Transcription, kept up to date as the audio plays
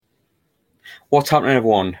What's happening,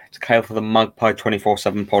 everyone? It's Kyle for the Magpie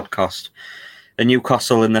 24/7 podcast. And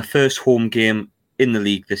Newcastle, in their first home game in the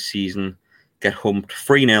league this season, get humped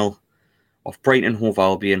 3-0 off Brighton Hove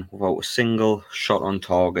Albion without a single shot on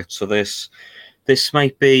target. So this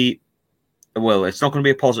might be, well, it's not going to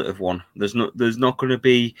be a positive one. There's not going to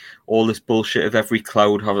be all this bullshit of every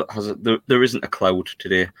cloud there isn't a cloud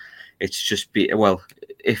today. It's just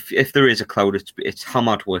if there is a cloud, it's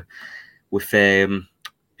hammered with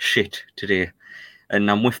shit today. And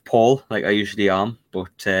I'm with Paul, like I usually am,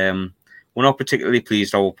 but we're not particularly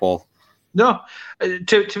pleased, are we, Paul? No,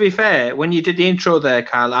 to be fair, when you did the intro there,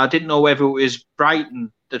 Carl, I didn't know whether it was Brighton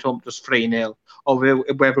that humped us 3-0 or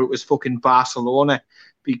whether it was fucking Barcelona,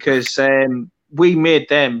 because we made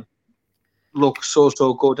them look so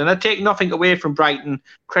good. And I take nothing away from Brighton.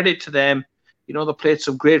 Credit to them. You know, they played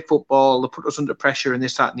some great football. They put us under pressure and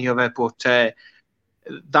this, that, and the other. But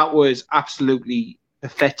that was absolutely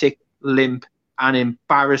pathetic, limp, and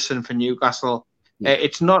embarrassing for Newcastle.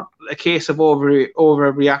 It's not a case of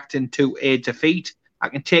overreacting to a defeat. I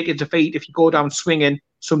can take a defeat. If you go down swinging,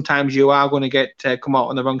 sometimes you are going to get come out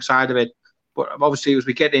on the wrong side of it. But obviously, as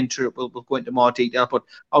we get into it, we'll go into more detail. But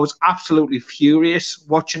I was absolutely furious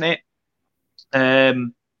watching it. I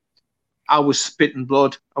was spitting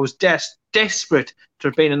blood. I was desperate to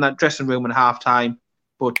have been in that dressing room at half-time.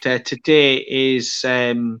 But today is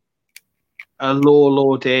a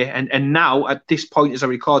low day. And now, at this point, as I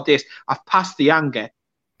record this, I've passed the anger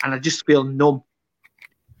and I just feel numb.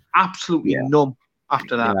 Absolutely numb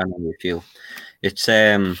after that. Yeah, I know you feel. It's,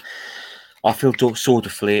 I feel so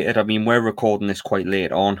deflated. I mean, we're recording this quite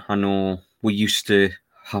late on. I know we're used to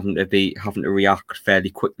having to react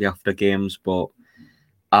fairly quickly after games, but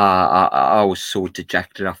I was so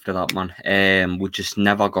dejected after that, man. We just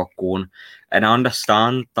never got going. And I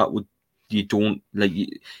understand that you don't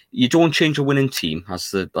change a winning team,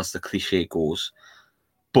 as the cliche goes.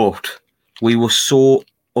 But we were so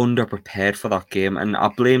underprepared for that game, and I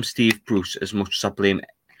blame Steve Bruce as much as I blame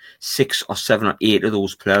 6 or 7 or 8 of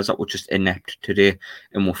those players that were just inept today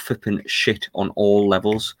and were flipping shit on all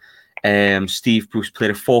levels. Steve Bruce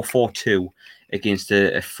played a 4-4-2 against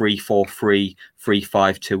a 3-4-3,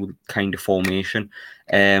 3-5-2 kind of formation.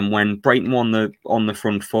 When Brighton were on the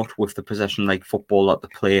front foot with the possession like football that they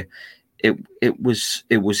play, it was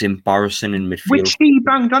embarrassing in midfield. Which he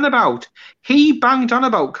banged on about. He banged on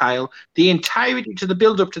about, Kyle, the entirety to the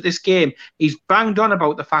build-up to this game. He's banged on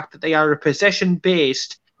about the fact that they are a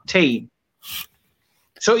possession-based team.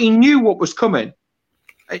 So he knew what was coming.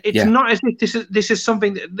 It's not as if this is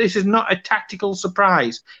something. This is not a tactical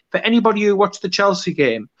surprise for anybody who watched the Chelsea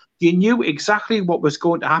game. You knew exactly what was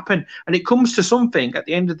going to happen, and it comes to something at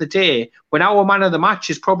the end of the day when our man of the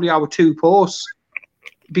match is probably our 2 posts.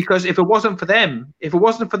 Because if it wasn't for them,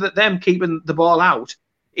 them keeping the ball out,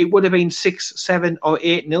 it would have been 6, 7, or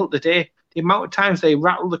 8-0 today. The amount of times they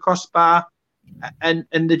rattled the crossbar, and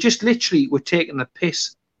they just literally were taking the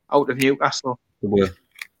piss out of Newcastle. It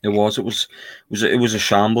was a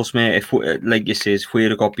shambles, mate. If like you say, if we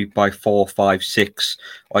had got beat by 4, 5, 6,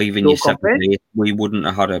 or even your 7, 8, we wouldn't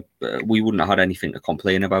have had anything to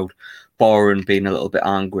complain about, barring being a little bit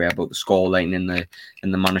angry about the scoreline in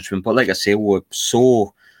the management. But like I say, we're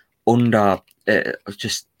so under.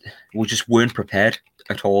 We just weren't prepared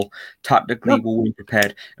at all. Tactically, we weren't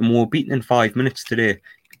prepared, and we were beaten in 5 minutes today.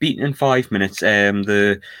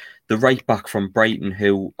 The right back from Brighton,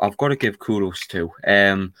 who I've got to give kudos to,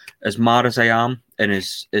 as mad as I am and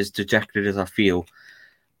as dejected as I feel,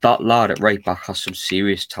 that lad at right back has some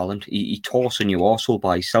serious talent. He tore a new arsehole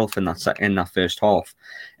by himself in that first half,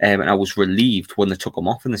 and I was relieved when they took him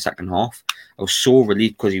off in the second half. I was so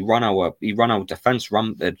relieved because he ran our defence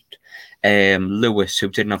rampant. Lewis, who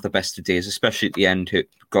didn't have the best of days, especially at the end, who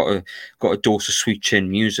got a dose of sweet chin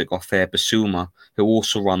music off Basuma, who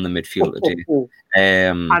also ran the midfield today.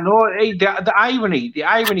 I know the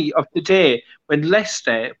irony of the day when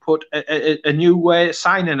Leicester put a new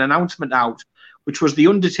signing announcement out, which was the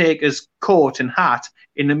Undertaker's coat and hat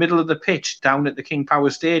in the middle of the pitch down at the King Power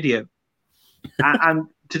Stadium, and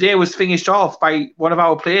today was finished off by one of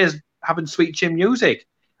our players having sweet chin music.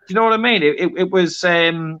 Do you know what I mean? It was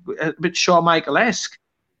a bit Shawn Michael-esque.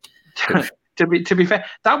 To be fair,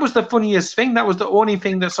 that was the funniest thing. That was the only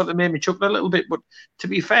thing that sort of made me chuckle a little bit. But to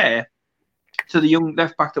be fair to the young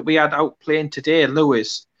left back that we had out playing today,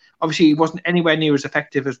 Lewis, obviously he wasn't anywhere near as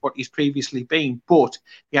effective as what he's previously been, but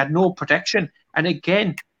he had no protection. And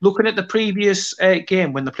again, looking at the previous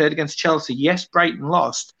game when they played against Chelsea, yes, Brighton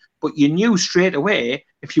lost, but you knew straight away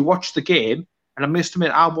if you watched the game, and I must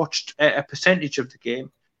admit I watched a percentage of the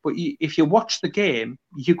game, but if you watched the game,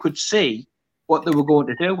 you could see what they were going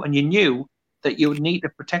to do, and you knew that you would need to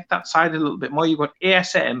protect that side a little bit more. You've got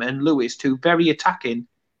ASM and Lewis, two very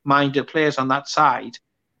attacking-minded players on that side.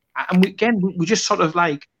 And we just sort of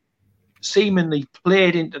like seemingly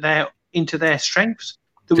played into their strengths.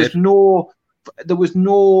 There was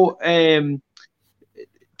no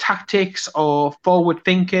tactics or forward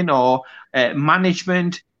thinking or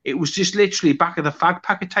management. It was just literally back of the fag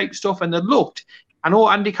packet type stuff. And they looked. I know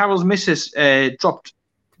Andy Carroll's missus dropped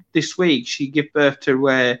this week. She gave birth to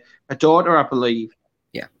a daughter, I believe.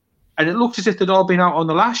 Yeah. And it looked as if they'd all been out on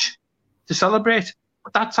the lash to celebrate.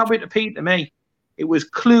 But that's how it appeared to me. It was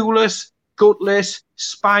clueless, gutless,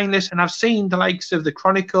 spineless. And I've seen the likes of the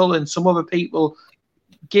Chronicle and some other people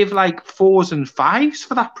give like 4s and 5s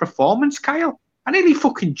for that performance, Kyle. I nearly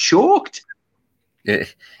fucking choked. Yeah,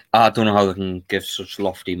 I don't know how they can give such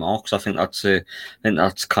lofty marks. I think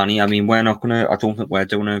that's canny. I mean, we're not gonna. I don't think we're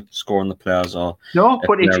doing a score on the players or no,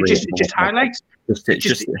 but it just highlights.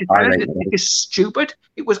 It's stupid.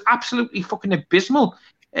 It was absolutely fucking abysmal.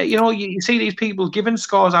 You see these people giving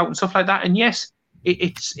scores out and stuff like that, and yes,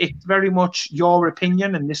 it's very much your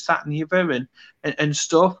opinion and this, that, and the other and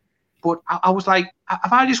stuff. But I was like,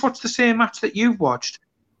 have I just watched the same match that you've watched?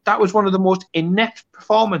 That was one of the most inept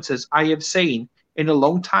performances I have seen in a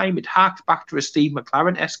long time. It harked back to a Steve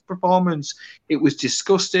McLaren-esque performance. It was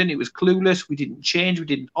disgusting. It was clueless. We didn't change. We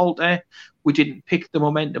didn't alter. We didn't pick the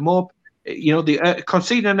momentum up.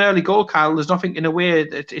 Conceding an early goal, Kyle, there's nothing in a way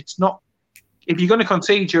that it's not. If you're going to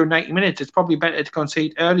concede during 90 minutes, it's probably better to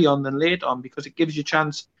concede early on than late on because it gives you a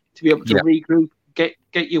chance to be able to regroup, get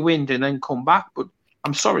your wind, and then come back. But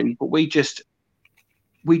I'm sorry, but we just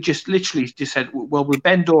literally just said, well, we'll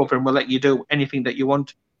bend over and we'll let you do anything that you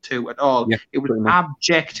want to at all. Yeah, it was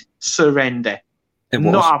abject surrender.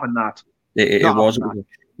 Not having that. It was.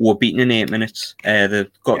 We were beaten in 8 minutes. They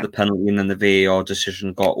got the penalty and then the VAR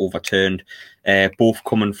decision got overturned. Both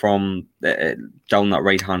coming from down that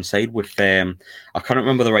right-hand side with, I can't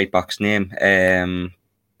remember the right back's name.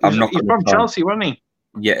 He's from Chelsea, wasn't he?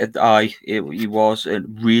 Yeah, he was a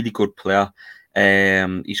really good player.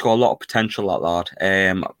 He's got a lot of potential, that lad.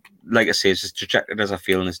 Like I say, as dejected as I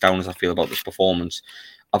feel and as down as I feel about this performance,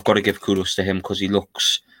 I've got to give kudos to him because he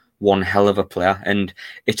looks one hell of a player. And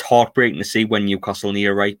it's heartbreaking to see when Newcastle need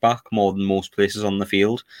a right back more than most places on the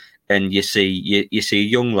field. And you see a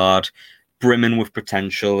young lad brimming with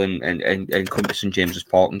potential and come to St James's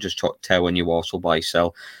Park and just tear when you also buy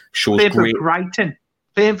sell. Shows great.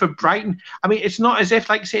 Playing for Brighton. I mean, it's not as if,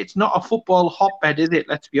 like I say, it's not a football hotbed, is it?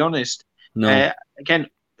 Let's be honest. No. Again,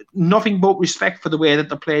 nothing but respect for the way that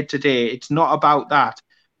they played today. It's not about that,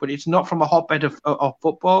 but it's not from a hotbed of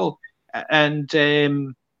football, and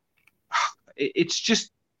it's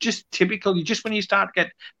just typical. When you start to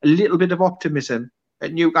get a little bit of optimism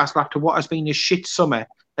at Newcastle after what has been a shit summer.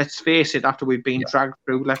 Let's face it. After we've been dragged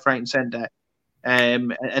through left, right, and centre,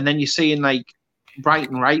 and then you're seeing like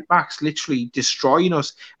Brighton right backs literally destroying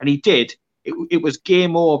us, and he did. It was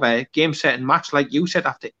game over, game set and match, like you said,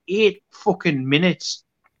 after 8 fucking minutes.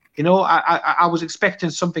 I was expecting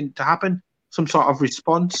something to happen, some sort of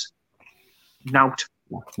response. Nout.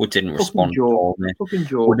 We didn't respond. Fucking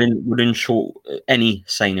Joe. We didn't show any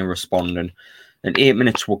sign of responding. And 8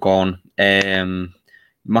 minutes were gone.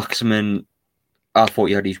 Maximin, I thought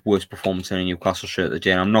he had his worst performance in a Newcastle shirt of the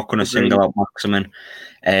day. I'm not going to single out Maximin.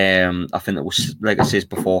 I think it was, like I said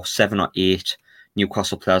before, 7 or 8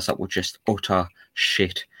 Newcastle players that were just utter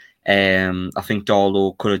shit. I think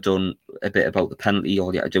Darlow could have done a bit about the penalty.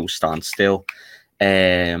 All you had to do was stand still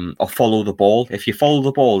or follow the ball. If you follow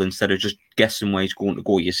the ball instead of just guessing where he's going to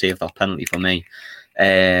go, you save that penalty for me.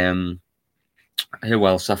 Who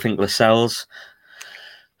else? I think Lascelles.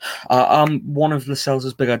 I'm one of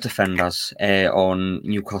Lascelles' bigger defenders on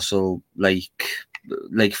Newcastle, like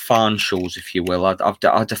fan shows, if you will.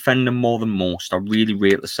 I defend him more than most. I really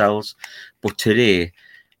rate Lascelles, but today,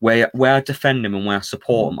 where I defend him and where I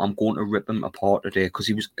support him, I'm going to rip him apart today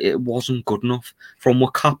because it wasn't good enough from our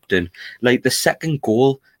captain. Like the second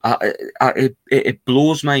goal, it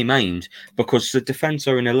blows my mind because the defence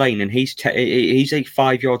are in a line and he's like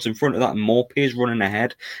 5 yards in front of that and Maupay's running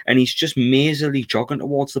ahead and he's just mazily jogging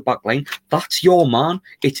towards the back line. That's your man.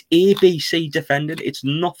 It's ABC defending. It's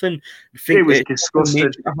nothing. It was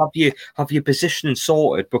disgusting. Have your positioning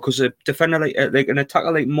sorted because a defender like an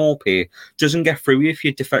attacker like Maupay doesn't get through if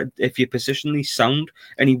you're positionally sound,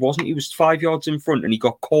 and he wasn't. He was 5 yards in front and he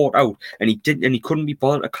got caught out and he couldn't be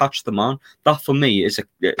bothered to catch the man. That for me is a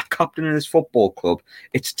captain in his football club.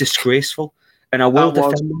 It's disgraceful. And I will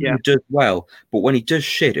defend him when he does well, but when he does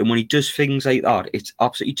shit and when he does things like that, it's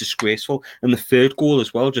absolutely disgraceful. And the third goal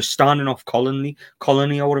as well, just standing off Colony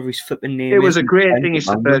or whatever his flipping name is. It was a great thing, it's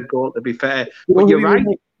the third goal, to be fair. But you're right.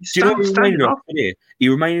 Do you know what he Stand reminded it us off. of today? He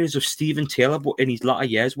reminded us of Stephen Taylor, but in his latter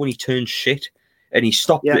years when he turned shit and he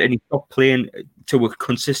stopped playing to a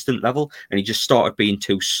consistent level and he just started being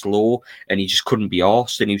too slow and he just couldn't be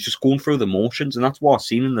arsed and he was just going through the motions, and that's what I've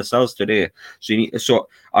seen in Lascelles today. So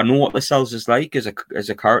I know what Lascelles is like as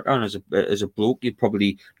a character and as a bloke. You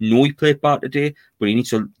probably know he played bad today, but he needs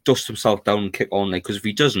to dust himself down and kick on, because if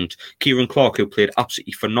he doesn't, Kieran Clark, who played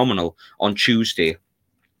absolutely phenomenal on Tuesday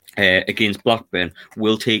against Blackburn,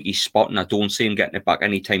 will take his spot, and I don't see him getting it back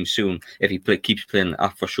anytime soon if he keeps playing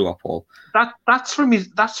that for sure, Paul. That's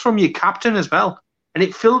from your captain as well, and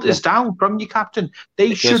it filters down from your captain.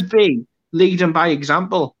 They should be leading by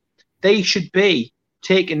example. They should be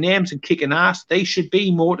taking names and kicking ass. They should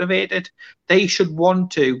be motivated. They should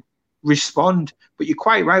want to respond. But you're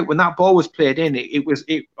quite right. When that ball was played in, it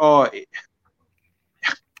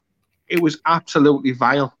was absolutely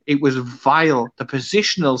vile. It was vile. The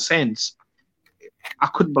positional sense, I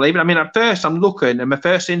couldn't believe it. I mean, at first I'm looking, and my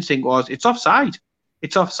first instinct was it's offside.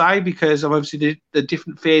 It's offside because of obviously the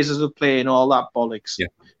different phases of play and all that bollocks. Yeah.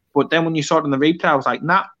 But then when you saw it in the replay, I was like,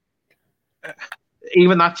 nah.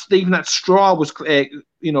 Even that straw was,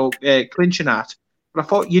 clinching at. But I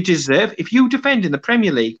thought you deserve, if you defend in the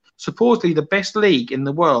Premier League, supposedly the best league in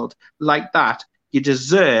the world, like that, you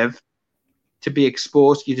deserve to be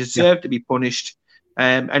exposed. You deserve to be punished.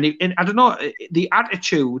 And I don't know, the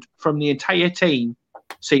attitude from the entire team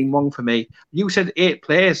seemed wrong for me. You said 8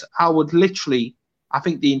 players. I would literally, I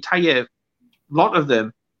think the entire lot of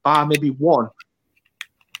them, bar maybe 1,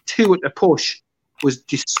 2 at the push, was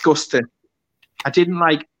disgusting. I didn't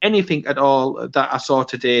like anything at all that I saw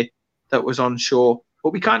today that was on show.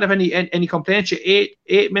 But we can't have any complaints. You're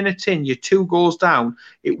 8 minutes in, you're 2 goals down.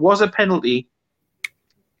 It was a penalty.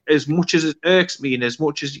 As much as it irks me and as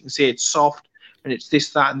much as you can say it's soft and it's this,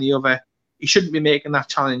 that, and the other, you shouldn't be making that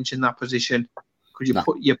challenge in that position, because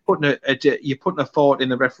you're putting a thought in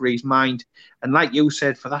the referee's mind. And like you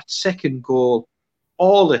said, for that second goal,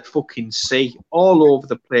 all at fucking sea, all over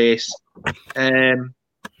the place. I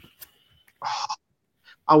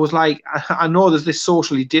was like, I know there's this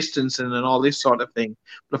socially distancing and all this sort of thing,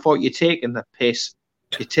 but I thought you're taking the piss.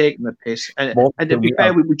 You're taking the piss. And to be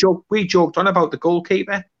fair, we joked on about the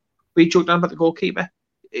goalkeeper. The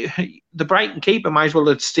Brighton keeper might as well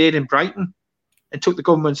have stayed in Brighton and took the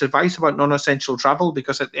government's advice about non-essential travel,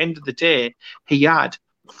 because at the end of the day, he had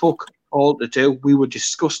fuck all to do. We were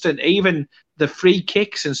disgusting. Even the free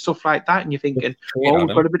kicks and stuff like that, and you're thinking, we've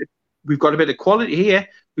got a bit of quality here.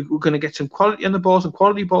 We're going to get some quality on the balls, and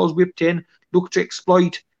quality balls whipped in, look to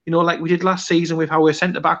exploit, like we did last season with our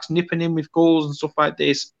centre-backs nipping in with goals and stuff like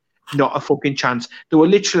this. Not a fucking chance. They were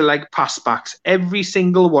literally like pass-backs. Every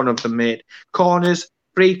single one of them made corners,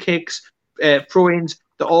 free kicks, throw-ins.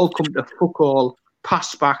 They all come to fuck all.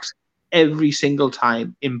 Pass-backs every single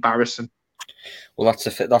time. Embarrassing. Well,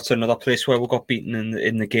 that's another place where we got beaten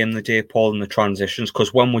in the game the day, Paul, in the transitions,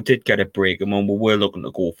 because when we did get a break and when we were looking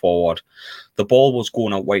to go forward, the ball was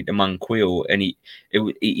going out wide to Manquillo, and he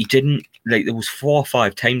didn't, like, there was 4 or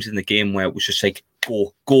 5 times in the game where it was just like,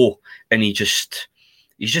 go, and he just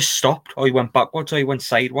stopped, or he went backwards, or he went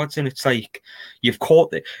sideways, and it's like, you've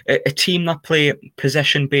caught a team that play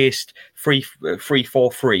possession-based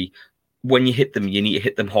 3-4-3, when you hit them, you need to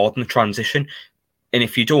hit them hard in the transition. And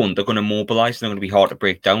if you don't, they're going to mobilise and they're going to be hard to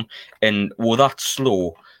break down. And we're that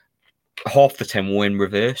slow, half the time we're in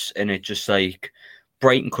reverse. And it's just like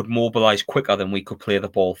Brighton could mobilise quicker than we could play the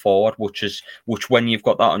ball forward, which when you've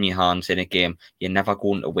got that on your hands in a game, you're never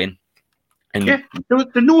going to win. And there's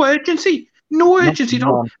no urgency. No urgency at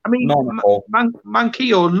all. I mean,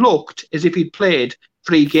 Manquillo looked as if he'd played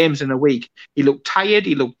 3 games in a week. He looked tired.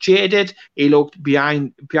 He looked jaded. He looked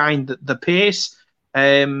behind the pace.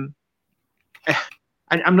 And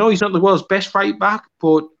I know he's not the world's best right back,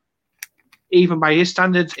 but even by his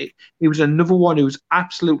standards, he was another one who was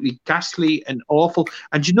absolutely ghastly and awful.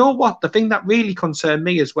 And you know what? The thing that really concerned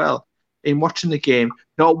me as well in watching the game,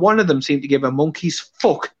 not one of them seemed to give a monkey's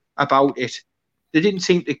fuck about it. They didn't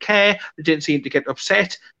seem to care. They didn't seem to get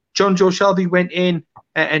upset. John Joe Shelby went in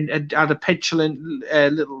and had a petulant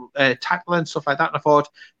little tackle and stuff like that. And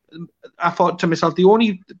I thought to myself, the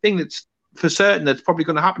only thing that's for certain that's probably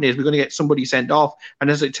going to happen is we're going to get somebody sent off. And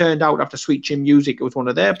as it turned out, after Sweet Chin Music, it was one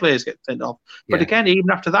of their players get sent off. Yeah. But again, even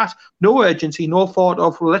after that, no urgency, no thought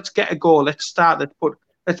of, well, let's get a goal, let's start,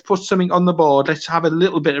 let's put something on the board, let's have a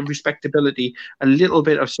little bit of respectability, a little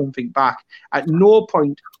bit of something back. At no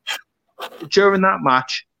point during that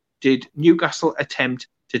match did Newcastle attempt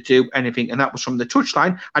to do anything, and that was from the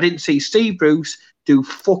touchline. I didn't see Steve Bruce do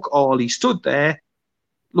fuck all. He stood there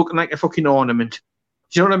looking like a fucking ornament.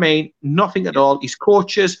 Do you know what I mean? Nothing at all. His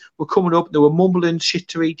coaches were coming up, they were mumbling shit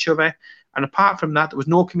to each other. And apart from that, there was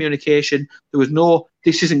no communication. There was no,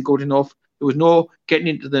 this isn't good enough. There was no getting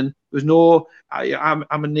into them. There was no,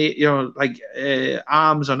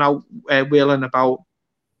 arms are now wailing about.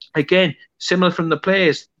 Again, similar from the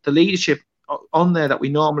players, the leadership on there that we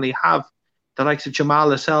normally have, the likes of Jamal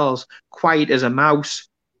Lascelles, quiet as a mouse.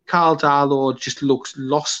 Carl Darlow just looks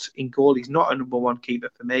lost in goal. He's not a number one keeper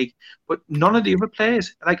for me. But none of the other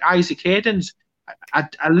players, like Isaac Hayden's, I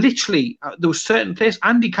literally, there was certain players,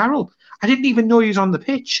 Andy Carroll, I didn't even know he was on the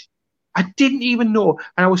pitch. I didn't even know.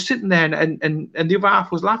 And I was sitting there and the other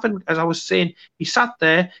half was laughing as I was saying, he sat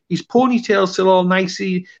there, his ponytail's still all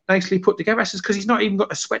nicely put together. I says, because he's not even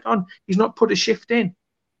got a sweat on. He's not put a shift in.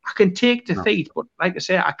 I can take defeat, but like I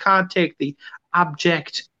say, I can't take the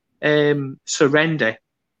abject surrender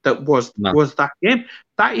that was that game.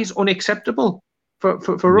 That is unacceptable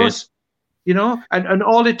for us. You know, and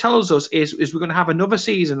all it tells us is we're going to have another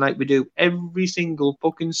season like we do every single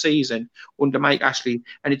fucking season under Mike Ashley,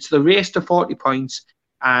 and it's the race to 40 points.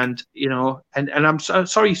 And you know, and I'm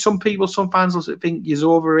sorry, some fans will think he's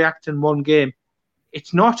overreacting one game.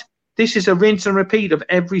 It's not. This is a rinse and repeat of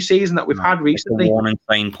every season that we've had recently. It's a warning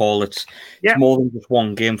sign, Paul. It's more than just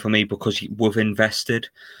one game for me because we've invested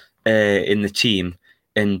in the team.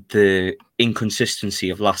 And the inconsistency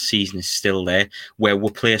of last season is still there, where we'll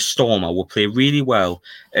play a stormer, we'll play really well,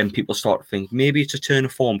 and people start to think, maybe it's a turn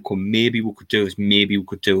of form, maybe we could do this, maybe we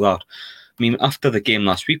could do that. I mean, after the game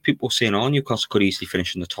last week, people were saying, Newcastle could easily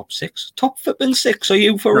finish in the top six. Top flipping six, are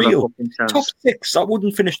you for real? Top six. I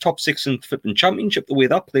wouldn't finish top six in flipping championship. The way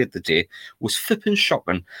that played the day was flipping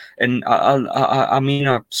shocking. And I mean,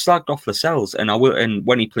 I slagged off Lascelles, and I will. And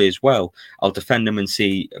when he plays well, I'll defend him and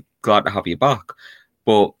say, glad to have you back.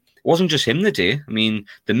 But it wasn't just him the day. I mean,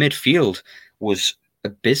 the midfield was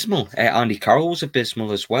abysmal. Andy Carroll was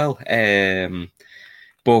abysmal as well.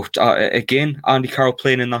 But again, Andy Carroll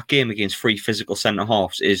playing in that game against three physical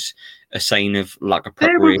centre-halves is a sign of lack of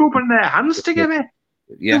preparation. They were rubbing their hands together.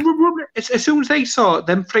 Yeah. As soon as they saw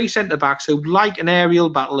them three centre-backs who like an aerial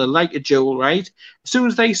battler, like a duel, right? As soon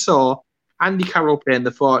as they saw Andy Carroll playing, they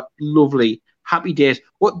thought, lovely, happy days.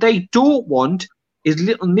 What they don't want is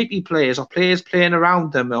little nitty players or players playing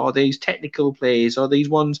around them, or these technical players, or these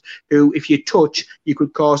ones who, if you touch, you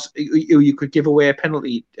could give away a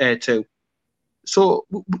penalty to. So,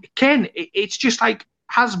 Ken, it's just like,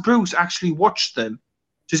 has Bruce actually watched them?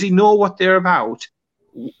 Does he know what they're about?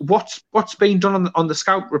 What's being done on the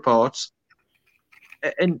scout reports?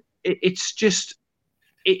 And it just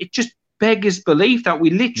beggars belief that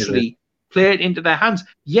we literally played into their hands.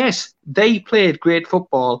 Yes, they played great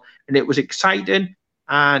football, and it was exciting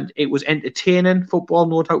and it was entertaining football,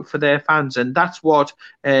 no doubt, for their fans. And that's what,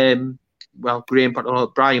 Brian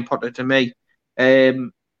Potter to me,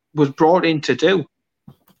 was brought in to do.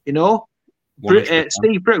 You know,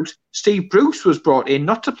 Steve Bruce was brought in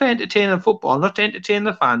not to play entertaining football, not to entertain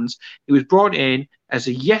the fans. He was brought in as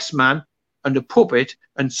a yes man and a puppet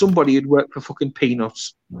and somebody who'd worked for fucking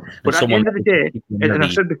peanuts. But at the end of the day, and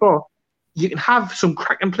I've said before, you can have some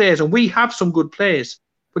cracking players, and we have some good players.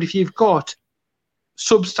 But if you've got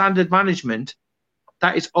substandard management,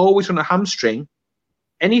 that is always going to hamstring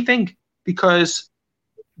anything, because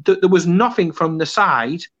there was nothing from the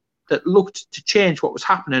side that looked to change what was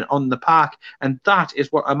happening on the park. And that is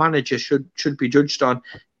what a manager should be judged on.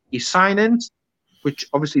 His signings, which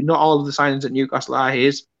obviously not all of the signings at Newcastle are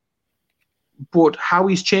his, but how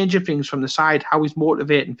he's changing things from the side, how he's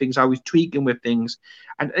motivating things, how he's tweaking with things.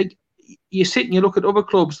 And you sit and you look at other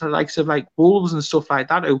clubs, the likes of like Wolves and stuff like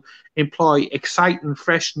that, who employ exciting,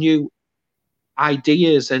 fresh, new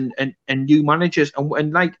ideas and new managers.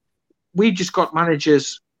 And like, we've just got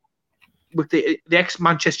managers with the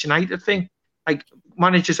ex-Manchester United thing, like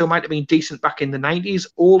managers who might have been decent back in the 90s,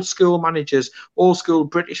 old school managers, old school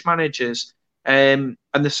British managers, and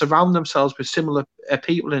they surround themselves with similar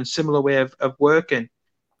people and similar way of working.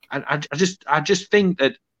 And I just think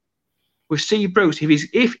that with Steve Bruce,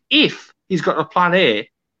 if he's got a plan A,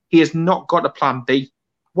 he has not got a plan B.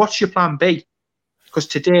 What's your plan B? Because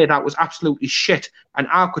today that was absolutely shit, and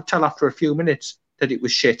I could tell after a few minutes that it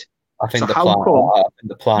was shit. I think the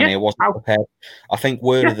plan A wasn't prepared. I think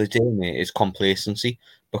word of the day, mate, is complacency,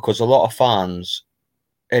 because a lot of fans,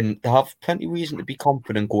 and they have plenty of reason to be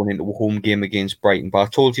confident going into a home game against Brighton. But I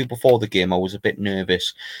told you before the game I was a bit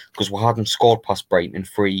nervous because we hadn't scored past Brighton in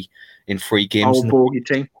three games. Our bogey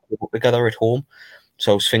team together at home.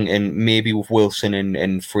 So I was thinking maybe with Wilson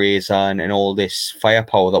and Fraser and all this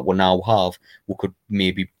firepower that we now have, we could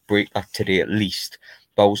maybe break that today at least.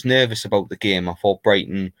 But I was nervous about the game. I thought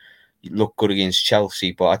Brighton look good against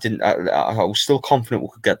Chelsea, but I didn't. I was still confident we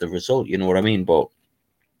could get the result. You know what I mean? But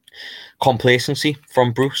complacency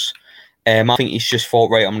from Bruce. I think he's just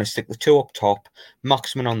thought, right, I'm going to stick the two up top,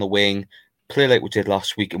 Maximin on the wing, play like we did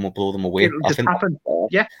last week, and we'll blow them away. It'll just happen.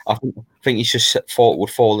 Yeah. I think he's just thought it would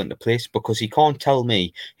fall into place, because he can't tell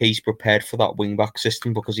me he's prepared for that wing back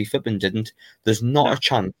system, because he flipping didn't. There's not a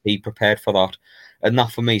chance he prepared for that. And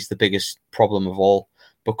that for me is the biggest problem of all,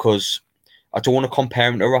 because I don't want to compare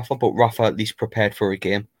him to Rafa, but Rafa at least prepared for a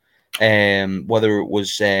game. Whether it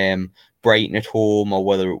was Brighton at home or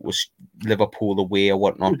whether it was Liverpool away or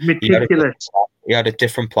whatnot, he had a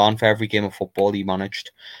different plan for every game of football he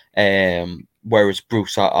managed. Whereas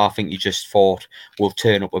Bruce, I think he just thought, we'll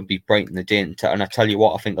turn up and beat Brighton. They didn't. And I tell you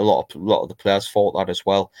what, I think a lot of the players thought that as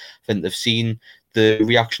well. I think they've seen the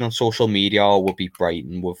reaction on social media, we'll beat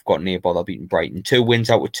Brighton. We've got no bother beating Brighton. 2 wins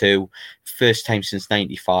out of 2. First time since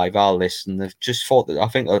 95. All this. And they've just thought that, I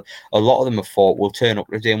think a lot of them have thought, we'll turn up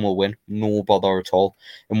today and we'll win. No bother at all.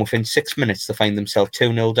 And within 6 minutes, they find themselves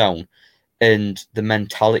 2-0 down. And the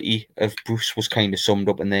mentality of Bruce was kind of summed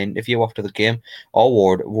up in the interview after the game. Our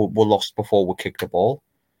ward were lost before we kicked the ball.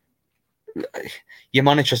 Your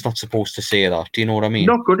manager's not supposed to say that. Do you know what I mean?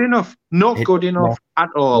 Not good enough. Not good enough at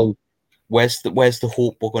all. Where's the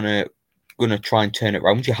hope we're gonna try and turn it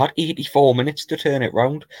around? You had 84 minutes to turn it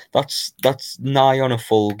around. That's nigh on a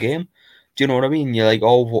full game. Do you know what I mean? You're like,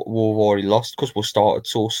 oh, we've already lost because we started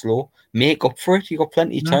so slow. Make up for it. You got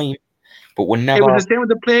plenty of time. But we're never. It was the same with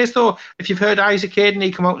the players, though. If you've heard Isaac Hayden,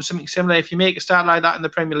 he come out with something similar. If you make a start like that in the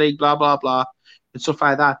Premier League, blah blah blah, and stuff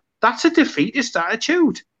like that, that's a defeatist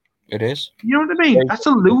attitude. It is. You know what I mean? That's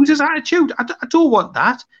a loser's attitude. I don't want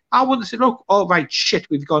that. I want to say, look, all right, shit,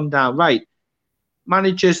 we've gone down. Right.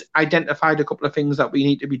 Managers identified a couple of things that we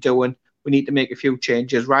need to be doing. We need to make a few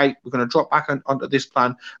changes. Right. We're going to drop back onto this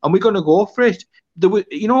plan and we're going to go for it.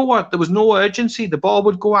 You know what? There was no urgency. The ball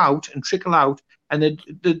would go out and trickle out and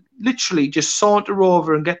they'd literally just saunter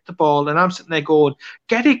over and get the ball. And I'm sitting there going,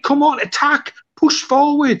 get it, come on, attack, push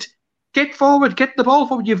forward, get the ball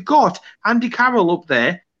forward. You've got Andy Carroll up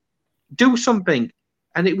there. Do something.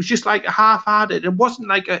 And it was just like half-hearted. It wasn't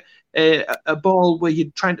like a ball where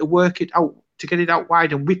you're trying to work it out to get it out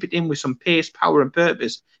wide and whip it in with some pace, power and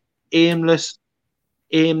purpose. Aimless.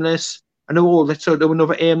 I know, let's do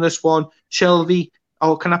another aimless one. Shelby,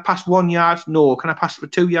 oh, can I pass 1 yard? No. Can I pass for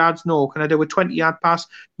 2 yards? No. Can I do a 20-yard pass?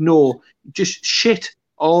 No. Just shit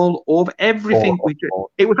all over everything we do.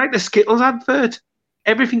 It was like the Skittles advert.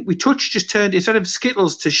 Everything we touched just turned, instead of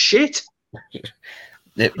Skittles, to shit.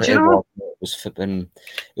 It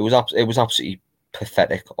was absolutely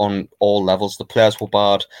pathetic on all levels. The players were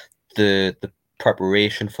bad. The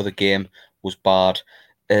preparation for the game was bad,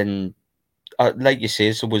 and like you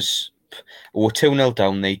say, we were 2-0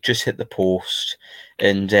 down. They just hit the post,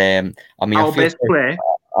 and I mean,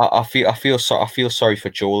 I feel sorry for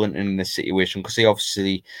Joelinton in this situation, because he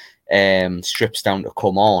obviously strips down to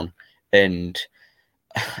come on, and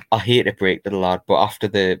I hate to break the lad, but after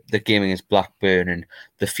the game against Blackburn and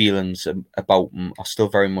the feelings about him are still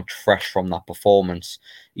very much fresh from that performance,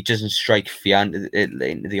 he doesn't strike fear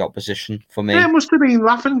into the opposition for me. Yeah, it must have been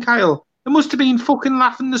laughing, Kyle. It must have been fucking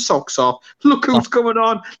laughing the socks off. Look who's coming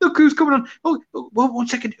on. Oh, well, 1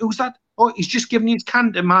 second. Who's that? Oh, he's just giving his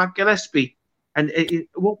can to Mark Gillespie. And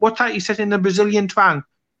what's that he said in the Brazilian twang?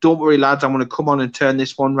 Don't worry, lads. I'm going to come on and turn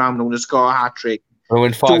this one round. I'm going to score a hat-trick. We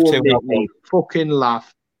went 5-2. Fucking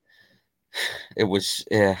laugh. It was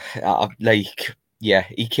he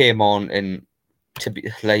came on, and to be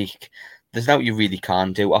like, there's nothing you really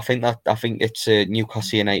can do. I think it's a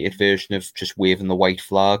Newcastle United version of just waving the white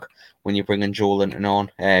flag when you're bringing Joelinton on,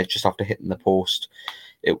 just after hitting the post.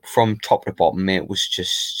 From top to bottom, mate, it was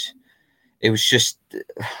just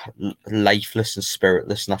lifeless and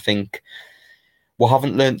spiritless. And I think we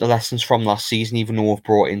haven't learned the lessons from last season, even though we've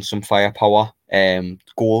brought in some firepower.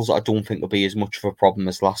 Goals, I don't think will be as much of a problem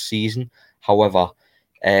as last season. However,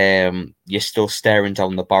 you're still staring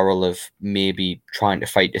down the barrel of maybe trying to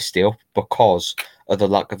fight to stay up because of the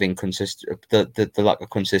lack of the lack of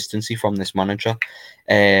consistency from this manager.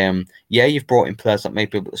 You've brought in players that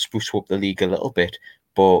might be able to spruce up the league a little bit,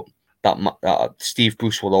 but that Steve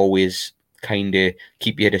Bruce will always kind of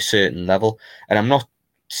keep you at a certain level. And I'm not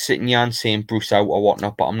sitting here and saying Bruce out or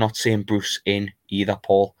whatnot, but I'm not saying Bruce in either,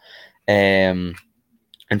 Paul. And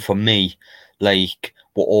for me, like,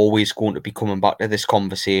 we're always going to be coming back to this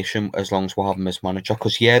conversation as long as we have him as manager.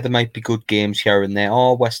 Because, there might be good games here and there.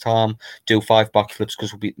 Oh, West Ham do 5 backflips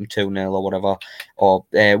because we beat them 2-0 or whatever. Or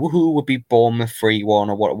woohoo, would be Bournemouth 3-1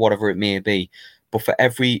 or whatever it may be. But for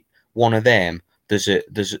every one of them,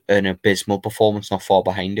 there's an abysmal performance not far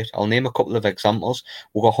behind it. I'll name a couple of examples.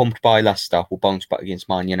 We got humped by Leicester, we bounced back against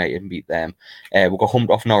Man United and beat them. We got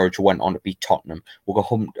humped off Norwich, who went on to beat Tottenham. We got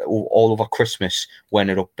humped all over Christmas, we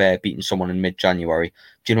ended up beating someone in mid-January.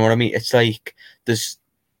 Do you know what I mean? It's like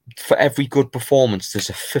for every good performance, there's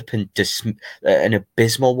a flipping an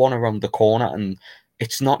abysmal one around the corner, and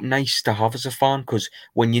it's not nice to have as a fan, because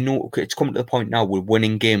when you know it's coming to the point now we're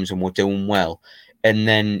winning games and we're doing well, and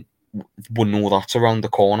then we know that's around the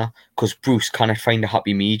corner, because Bruce cannot find a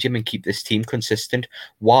happy medium and keep this team consistent.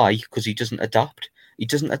 Why? Because he doesn't adapt. He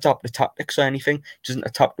doesn't adapt the tactics or anything. He doesn't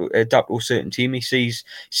adapt to a certain team. He sees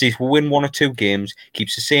we win 1 or 2 games,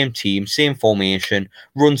 keeps the same team, same formation,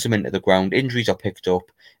 runs them into the ground. Injuries are picked up,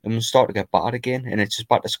 and we start to get bad again, and it's just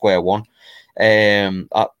back to square one.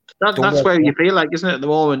 That's where you feel like, isn't it, at the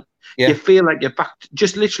moment? Yeah. You feel like you're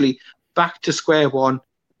literally back to square one,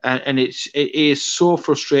 and it is so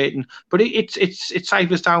frustrating. But it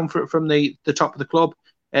ciphers down from the top of the club.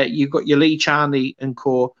 You've got your Lee Charnley and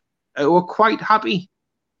co. Who are quite happy.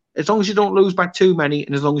 As long as you don't lose by too many,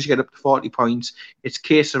 and as long as you get up to 40 points, it's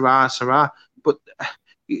que sera, sera. But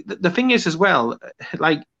the thing is as well,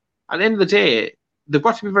 like, at the end of the day, they've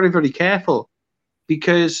got to be very, very careful,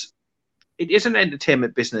 because it is an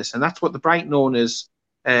entertainment business, and that's what the Brighton owners,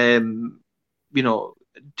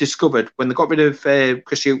 discovered when they got rid of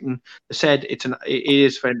Chris Hughton. They said it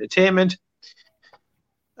is for entertainment.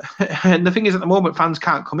 And the thing is, at the moment, fans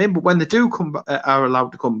can't come in, but when they do are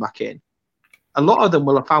allowed to come back in, a lot of them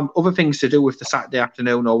will have found other things to do with the Saturday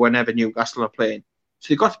afternoon or whenever Newcastle are playing. So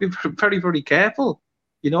you've got to be very, very careful.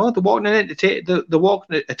 You know, they're walking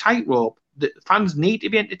a tightrope. The fans need to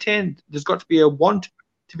be entertained. There's got to be a want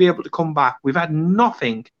to be able to come back. We've had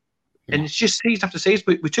nothing, and it's just season after season.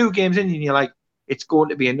 But with 2 games in, and you're like, it's going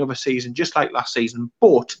to be another season, just like last season.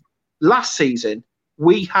 But last season,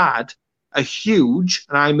 we had a huge,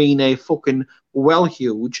 and I mean a fucking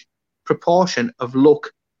huge proportion of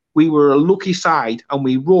luck. We were a lucky side, and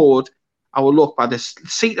we rode our luck by the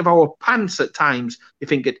seat of our pants at times. You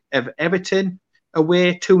think of Everton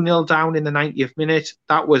away, 2-0 down in the 90th minute.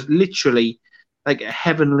 That was literally like a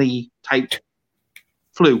heavenly type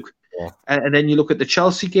fluke. Yeah. And then you look at the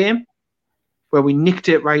Chelsea game, where we nicked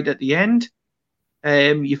it right at the end.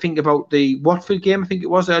 You think about the Watford game, I think it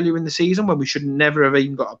was earlier in the season, when we should never have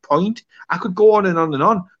even got a point. I could go on and on and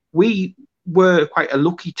on. We were quite a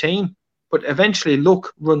lucky team, but eventually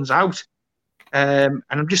luck runs out. And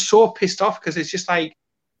I'm just so pissed off, because it's just like,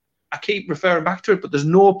 I keep referring back to it, but there's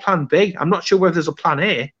no plan B. I'm not sure whether there's a plan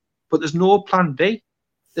A, but there's no plan B.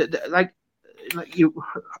 Like you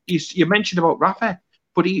mentioned about Rafa,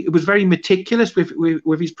 but he was very meticulous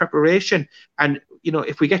with his preparation. And, you know,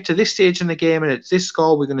 if we get to this stage in the game and it's this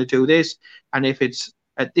score, we're going to do this. And if it's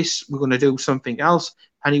at this, we're going to do something else.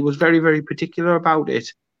 And he was very, very particular about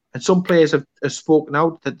it. And some players have spoken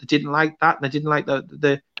out that they didn't like that, and they didn't like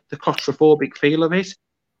the claustrophobic feel of it.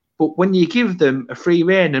 But when you give them a free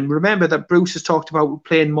rein, and remember that Bruce has talked about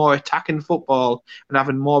playing more attacking football and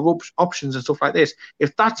having more options and stuff like this.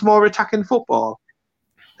 If that's more attacking football,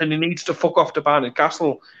 then he needs to fuck off to Barnard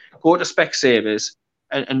Castle, go to Specsavers,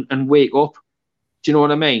 and wake up. Do you know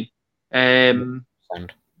what I mean?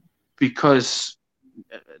 Because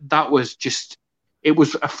that was just, it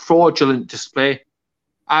was a fraudulent display.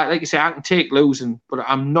 Like I say, I can take losing, but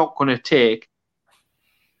I'm not going to take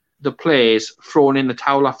the players throwing in the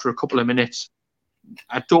towel after a couple of minutes.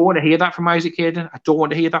 I don't want to hear that from Isaac Hayden. I don't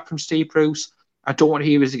want to hear that from Steve Bruce. I don't want to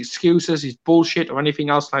hear his excuses, his bullshit, or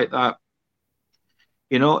anything else like that.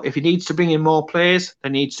 You know, if he needs to bring in more players,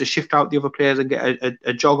 then he needs to shift out the other players and get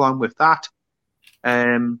a jog on with that.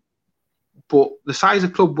 But the size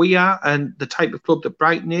of club we are, and the type of club that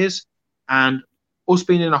Brighton is, and us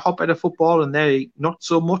being in a hotbed of football, and they not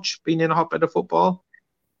so much being in a hotbed of football,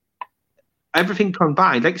 everything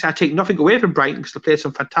combined, like I said, I take nothing away from Brighton, because they played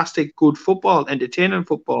some fantastic, good football, entertaining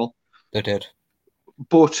football. They did.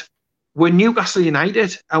 But we're Newcastle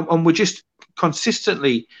United, and we're just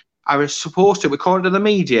consistently are supposed to, according to the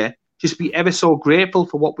media, just be ever so grateful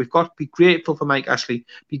for what we've got. Be grateful for Mike Ashley.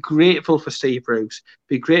 Be grateful for Steve Bruce.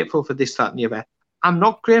 Be grateful for this, that, and the other. I'm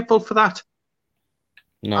not grateful for that.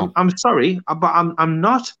 No, I'm sorry, but I'm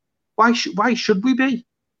not. Why should we be?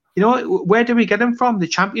 You know, where do we get him from? The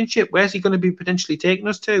Championship. Where's he going to be potentially taking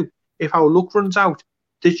us to if our luck runs out?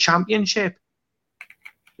 The Championship.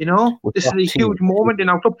 You know, this is a huge moment in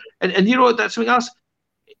our club. And you know, that's something else.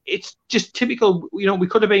 It's just typical. You know, we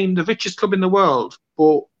could have been the richest club in the world,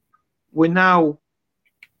 but we're now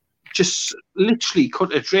just literally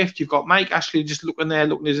cut adrift. You've got Mike Ashley just looking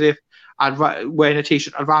as if wearing a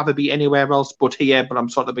t-shirt. I'd rather be anywhere else but here, but I'm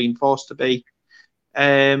sort of being forced to be.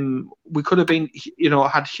 We could have been,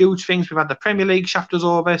 had huge things. We've had the Premier League shaft us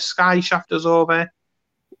over, Sky shaft us over.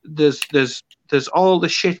 There's all the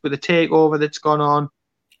shit with the takeover that's gone on.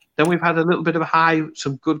 Then we've had a little bit of a high,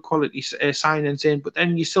 some good quality signings in, but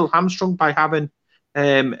then you're still hamstrung by having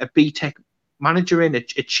a BTEC manager in, a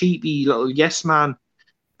cheapy little yes man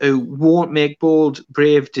who won't make bold,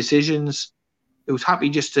 brave decisions, who's happy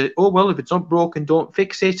just to, if it's not broken, don't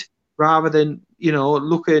fix it, rather than,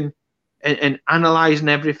 looking and analysing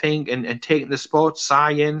everything and taking the sports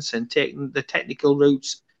science and taking the technical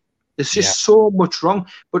routes. There's just so much wrong.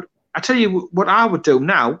 But I tell you what I would do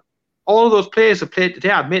now, all of those players that played today,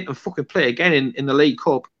 I'd make them fucking play again in the League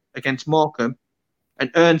Cup against Morecambe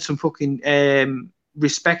and earn some fucking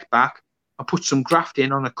respect back and put some graft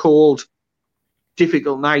in on a cold,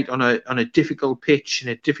 difficult night on a difficult pitch in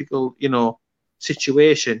a difficult,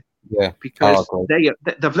 situation. Yeah, because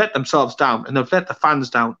they've let themselves down and they've let the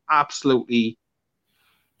fans down absolutely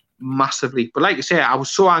massively. But like I say, I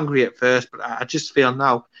was so angry at first, but I just feel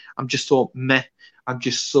now I'm just so meh. I'm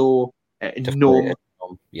just so numb.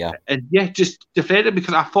 Yeah. And just deflated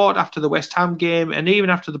because I thought after the West Ham game and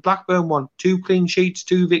even after the Blackburn one, 2 clean sheets,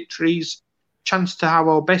 2 victories, chance to have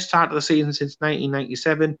our best start of the season since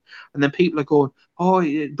 1997. And then people are going,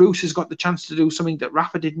 Bruce has got the chance to do something that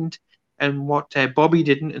Rafa didn't and what Bobby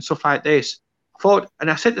didn't and stuff like this.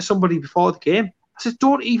 I said to somebody before the game, I said,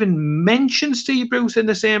 don't even mention Steve Bruce in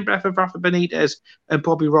the same breath of Rafa Benitez and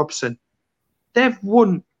Bobby Robson. They've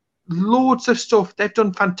won loads of stuff. They've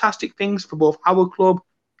done fantastic things for both our club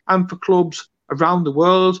and for clubs around the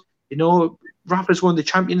world. Rafa's won the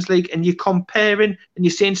Champions League, and you're comparing and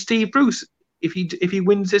you're saying Steve Bruce, if he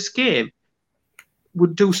wins this game,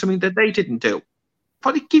 would do something that they didn't do.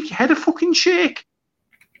 Probably give your head a fucking shake.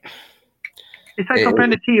 It's like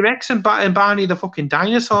comparing the T-Rex and Barney the fucking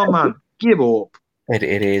dinosaur, man. Give up. It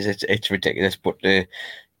is. It's ridiculous. But to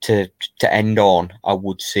end on, I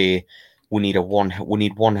would say we need one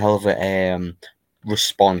hell of a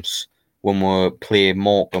response when we play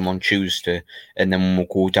Morecambe on Tuesday, and then we'll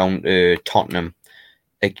go down to Tottenham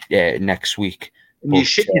next week. And you're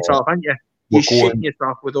shitting yourself, aren't you? You're shitting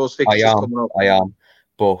yourself with those fixtures coming up. I am.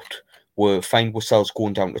 But we'll find ourselves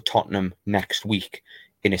going down to Tottenham next week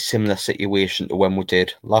in a similar situation to when we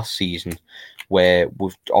did last season, where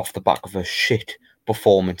we've off the back of a shit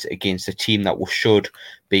performance against a team that we should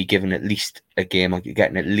be given at least a game, like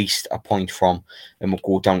getting at least a point from, and we'll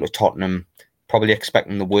go down to Tottenham probably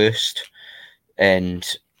expecting the worst. And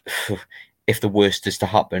if the worst is to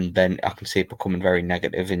happen, then I can see it becoming very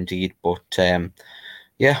negative indeed. But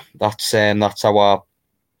that's our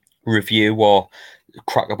review or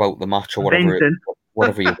crack about the match or whatever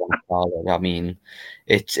you want to call it. I mean,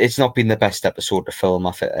 it's not been the best episode to film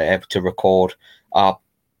to record.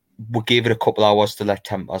 We gave it a couple hours to let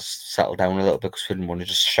tempers settle down a little bit because we didn't want to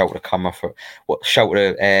just shout at the camera shout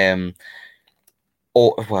at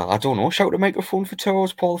a microphone for 2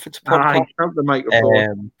 hours, Paul, if it's a podcast. Shout the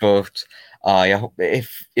microphone. But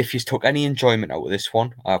if you took any enjoyment out of this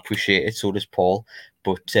one, I appreciate it. So does Paul.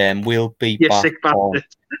 But we'll be back. Sick bastard.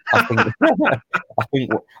 I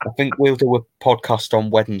think we'll do a podcast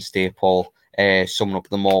on Wednesday, Paul, summing up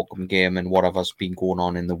the Morecambe game and whatever's been going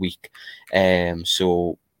on in the week.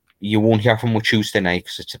 So you won't hear from me Tuesday night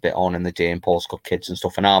because it's a bit on in the day and Paul's got kids and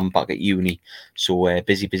stuff, and I'm back at uni, so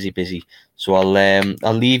busy. So I'll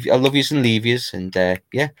love yous and leave yous, and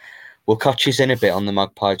we'll catch yous in a bit on the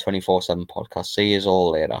Magpie 24/7 podcast. See yous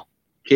all later.